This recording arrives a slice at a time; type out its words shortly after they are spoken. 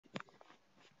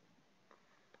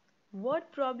Word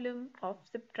problem of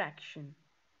subtraction,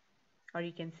 or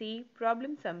you can say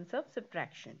problem sums of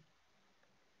subtraction.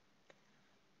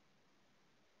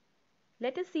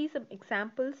 Let us see some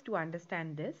examples to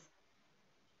understand this.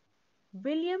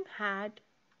 William had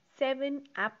 7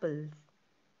 apples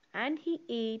and he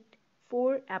ate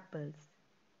 4 apples.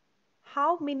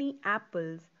 How many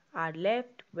apples are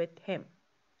left with him?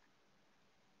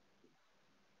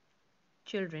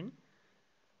 Children,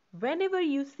 whenever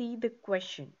you see the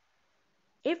question,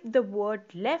 if the word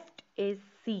left is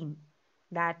seen,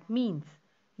 that means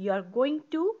you are going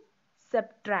to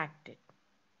subtract it.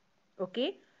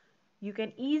 Okay? You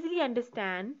can easily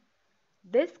understand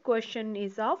this question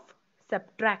is of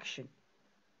subtraction.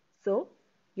 So,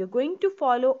 you're going to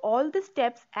follow all the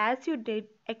steps as you did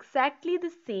exactly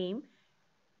the same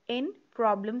in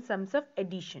problem sums of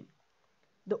addition.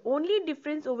 The only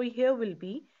difference over here will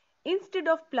be instead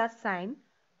of plus sign,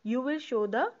 you will show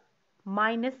the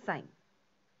minus sign.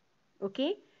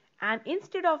 Okay? And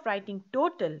instead of writing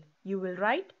total, you will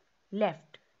write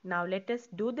left. Now let us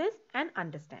do this and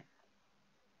understand.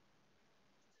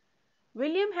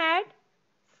 William had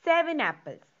 7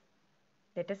 apples.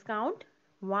 Let us count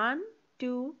 1,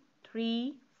 2,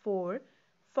 3, 4,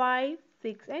 5,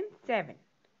 6 and 7.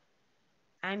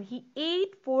 And he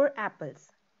ate 4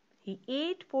 apples. He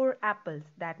ate 4 apples.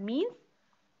 That means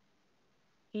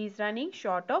he is running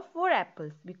short of 4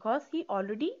 apples because he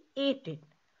already ate it.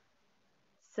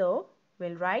 So,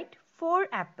 we'll write 4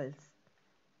 apples.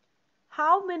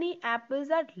 How many apples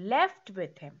are left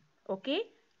with him? Okay,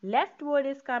 left word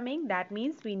is coming. That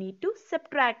means we need to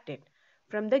subtract it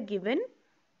from the given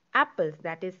apples,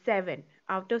 that is 7.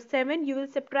 Out of 7 you will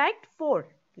subtract 4.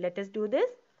 Let us do this.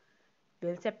 We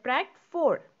will subtract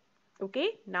 4.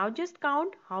 Okay, now just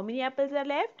count how many apples are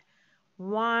left.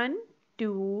 1,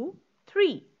 2,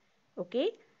 3. Okay,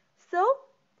 so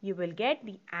you will get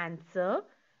the answer.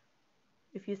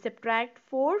 If you subtract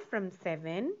 4 from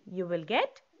 7, you will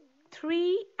get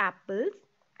 3 apples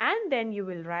and then you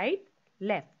will write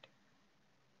left.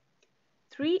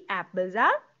 3 apples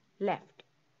are left.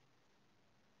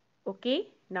 Okay,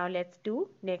 now let's do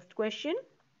next question.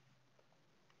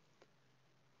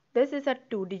 This is a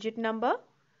 2-digit number.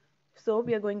 So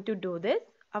we are going to do this.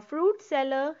 A fruit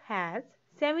seller has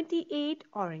 78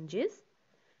 oranges.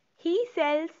 He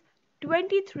sells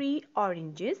 23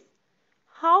 oranges.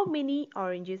 How many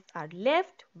oranges are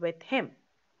left with him?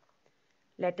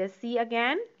 Let us see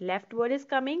again. Left word is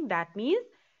coming. That means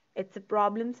it's a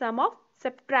problem sum of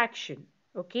subtraction.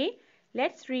 Okay,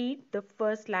 let's read the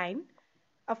first line.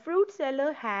 A fruit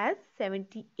seller has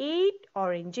 78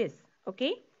 oranges.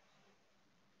 Okay.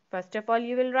 First of all,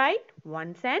 you will write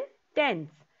ones and tens.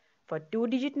 For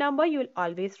 2-digit number, you will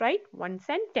always write ones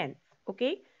and tens.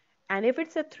 Okay. And if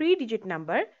it's a 3-digit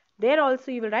number, there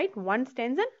also you will write ones,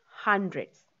 tens and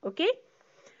hundreds. Okay.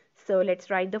 So let's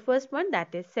write the first one,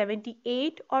 that is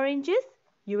 78 oranges.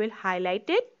 You will highlight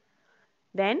it.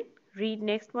 Then read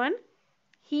next one.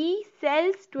 He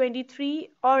sells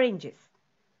 23 oranges.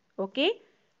 Okay.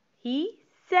 He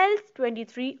sells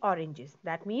 23 oranges.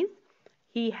 That means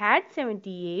he had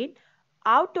 78.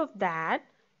 Out of that,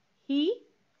 he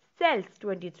sells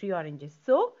 23 oranges.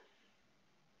 So,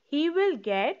 he will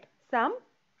get some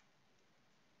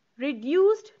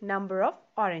reduced number of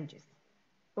oranges.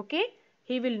 Okay.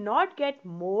 He will not get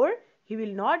more. He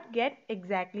will not get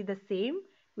exactly the same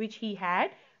which he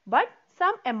had. But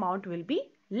some amount will be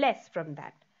less from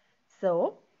that.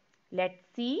 So, let's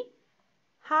see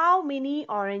how many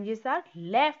oranges are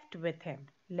left with him.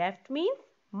 Left means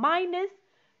minus.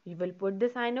 You will put the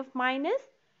sign of minus.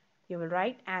 You will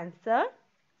write answer.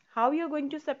 How you are going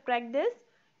to subtract this?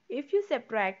 If you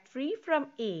subtract 3 from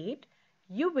 8,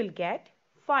 you will get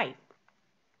 5.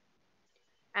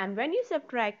 And when you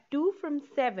subtract 2 from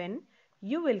 7,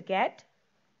 you will get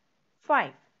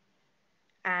 5.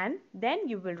 And then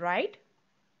you will write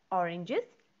oranges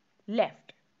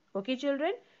left. Okay,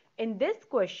 children? In this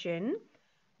question,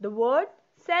 the word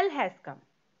sell has come.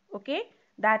 Okay?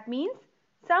 That means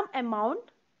some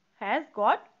amount has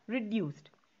got reduced.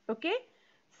 Okay?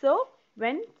 So,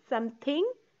 when something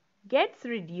gets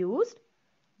reduced,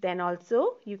 then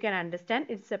also you can understand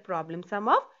it's a problem sum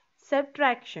of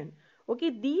subtraction.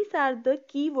 Okay? These are the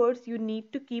keywords you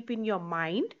need to keep in your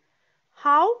mind.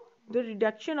 How the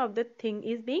reduction of the thing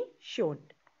is being shown.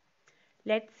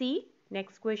 Let's see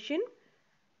next question.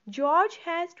 George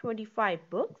has 25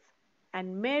 books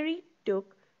and Mary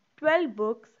took 12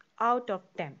 books out of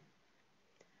 10.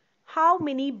 How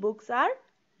many books are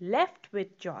left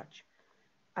with George?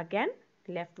 Again,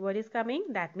 left word is coming.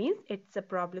 That means it's a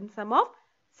problem sum of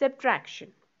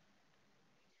subtraction.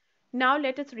 Now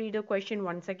let us read the question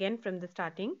once again from the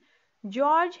starting.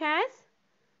 George has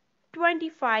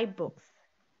 25 books.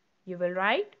 You will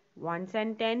write ones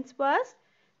and tens first,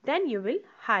 then you will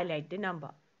highlight the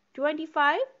number.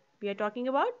 25, we are talking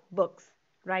about books.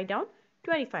 Write down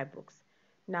 25 books.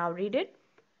 Now read it.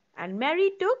 And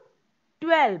Mary took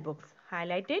 12 books.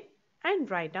 Highlight it and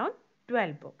write down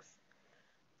 12 books.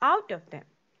 Out of them,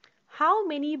 how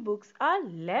many books are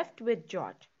left with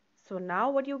George? So now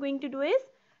what you're going to do is,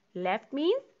 left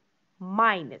means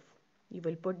minus. You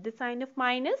will put the sign of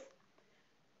minus.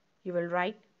 You will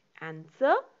write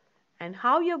answer, and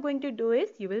how you're going to do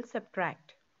is, you will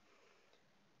subtract.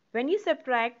 When you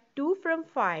subtract 2 from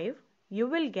 5, you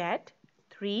will get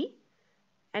 3,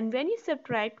 and when you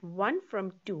subtract 1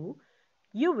 from 2,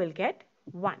 you will get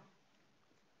 1.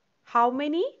 How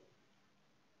many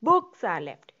books are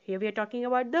left? Here we are talking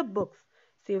about the books.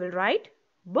 So you will write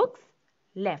books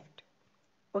left.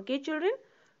 Okay, children?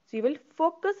 So you will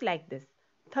focus like this.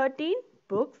 13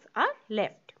 books are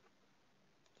left.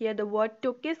 Here the word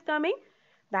took is coming.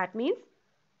 That means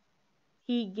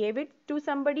he gave it to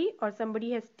somebody or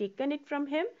somebody has taken it from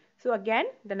him. So again,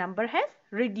 the number has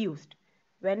reduced.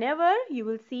 Whenever you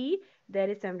will see there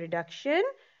is some reduction,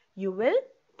 you will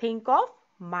think of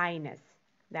minus.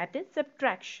 That is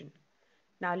subtraction.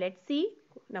 Now let's see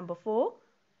number 4.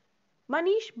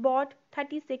 Manish bought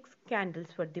 36 candles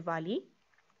for Diwali.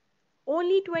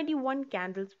 Only 21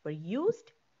 candles were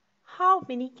used. How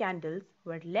many candles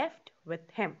were left with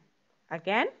him?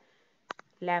 Again,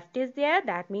 left is there.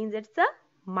 That means it's a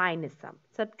minus sum,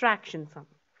 subtraction sum.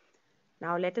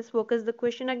 Now let us focus the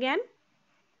question again.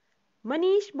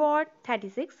 Manish bought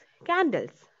 36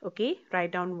 candles. Okay,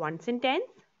 write down ones and tens.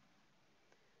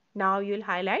 Now you will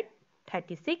highlight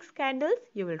 36 candles.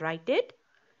 You will write it.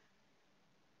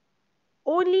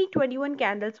 Only 21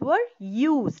 candles were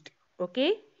used.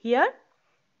 Okay, here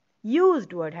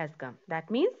used word has come. That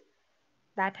means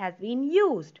that has been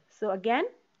used. So again,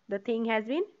 the thing has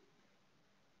been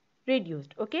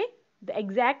reduced. Okay, the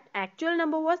exact actual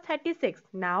number was 36.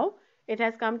 Now it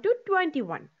has come to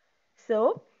 21.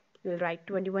 So we'll write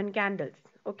 21 candles.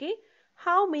 Okay,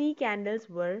 how many candles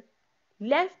were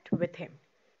left with him?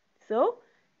 So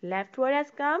left word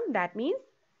has come. That means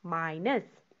minus.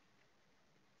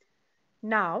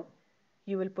 Now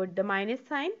you will put the minus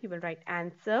sign. You will write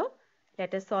answer.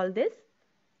 Let us solve this.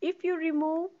 If you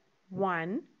remove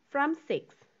 1 from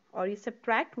 6 or you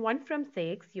subtract 1 from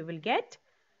 6, you will get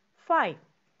 5.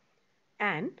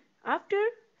 And after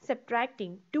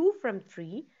subtracting 2 from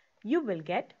 3, you will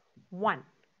get 1.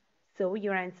 So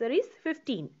your answer is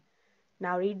 15.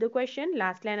 Now read the question,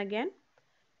 last line again.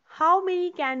 How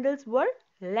many candles were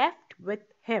left with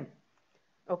him?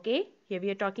 Okay, here we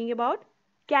are talking about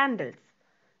candles.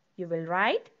 You will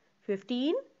write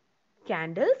 15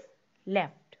 candles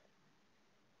left.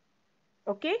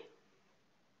 Okay.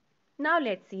 Now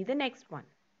let's see the next one.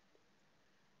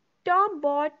 Tom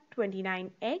bought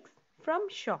 29 eggs from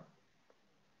shop,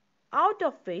 out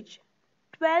of which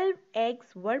 12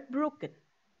 eggs were broken.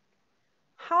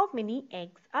 How many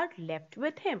eggs are left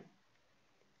with him?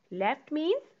 Left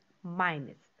means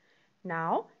minus.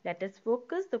 Now let us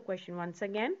focus the question once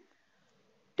again.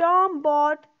 Tom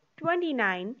bought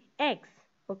 29 eggs.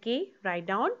 Okay, write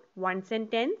down ones and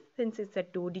tens since it's a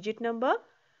 2-digit number.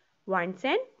 Ones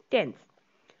and tens.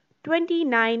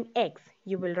 29 eggs.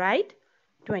 You will write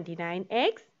 29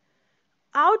 eggs,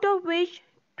 out of which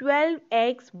 12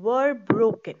 eggs were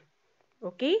broken.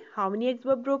 Okay, how many eggs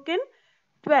were broken?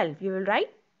 12. You will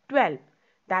write 12.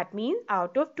 That means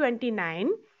out of 29,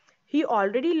 he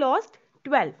already lost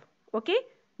 12. Okay,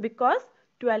 because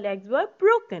 12 eggs were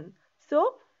broken.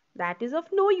 So that is of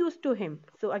no use to him.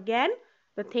 So again,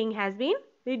 the thing has been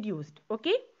reduced.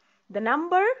 Okay, the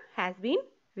number has been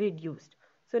reduced.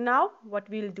 So now what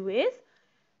we'll do is,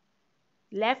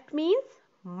 left means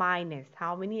minus.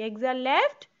 How many eggs are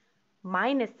left?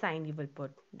 Minus sign you will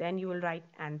put. Then you will write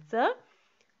answer.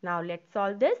 Now let's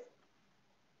solve this.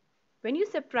 When you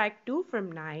subtract 2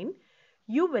 from 9,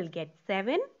 you will get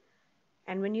 7.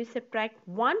 And when you subtract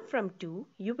 1 from 2,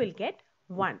 you will get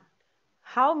 1.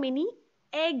 How many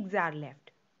eggs are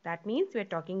left? That means we are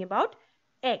talking about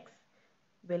eggs.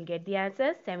 We'll get the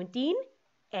answer 17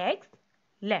 eggs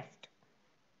left.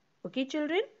 Okay,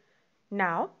 children?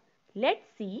 Now, let's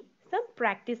see some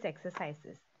practice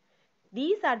exercises.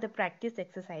 These are the practice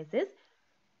exercises.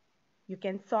 You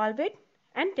can solve it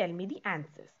and tell me the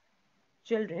answers.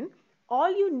 Children, all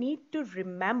you need to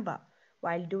remember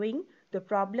while doing the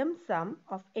problem sum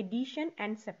of addition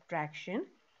and subtraction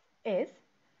is,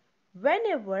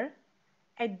 whenever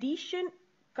addition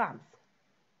comes,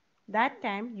 that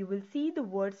time you will see the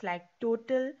words like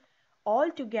total,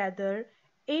 altogether,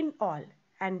 in all.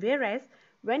 And whereas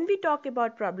When we talk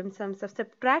about problem sums of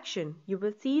subtraction, you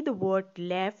will see the word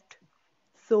left,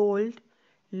 sold,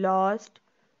 lost,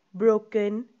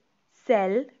 broken,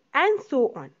 sell, and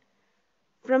so on.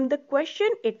 From the question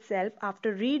itself,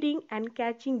 after reading and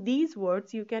catching these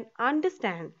words, you can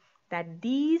understand that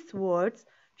these words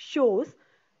shows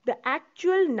the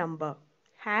actual number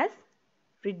has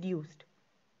reduced.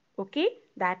 Okay,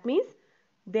 that means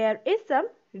there is some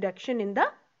reduction in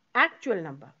the actual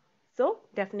number. So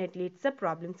definitely it's a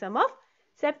problem sum of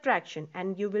subtraction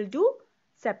and you will do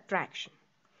subtraction.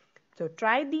 So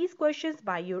try these questions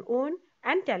by your own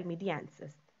and tell me the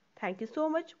answers. Thank you so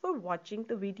much for watching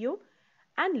the video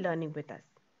and learning with us.